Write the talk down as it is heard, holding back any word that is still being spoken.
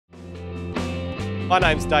My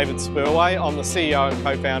name's David Spurway. I'm the CEO and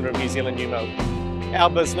co-founder of New Zealand New Milk. Our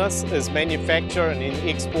business is manufacture and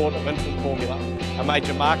export of infant formula. Our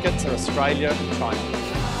major markets are Australia and China.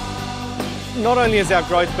 Not only has our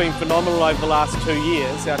growth been phenomenal over the last 2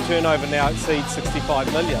 years, our turnover now exceeds 65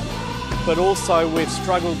 million, but also we've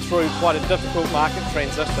struggled through quite a difficult market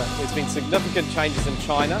transition. There's been significant changes in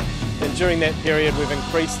China, and during that period we've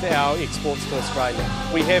increased our exports to Australia.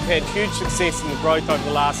 We have had huge success in the growth over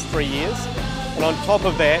the last 3 years, and on top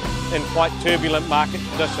of that, in quite turbulent market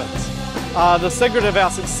conditions. The secret of our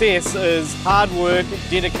success is hard work,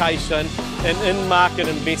 dedication, and in-market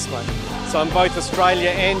investment. So in both Australia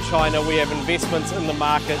and China, we have investments in the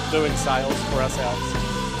market doing sales for ourselves.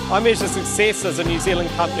 I measure success as a New Zealand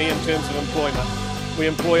company in terms of employment. We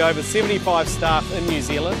employ over 75 staff in New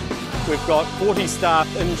Zealand. We've got 40 staff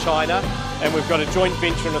in China, and we've got a joint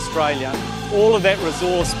venture in Australia. All of that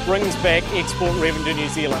resource brings back export revenue to New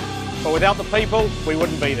Zealand. But without the people, we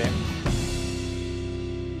wouldn't be there.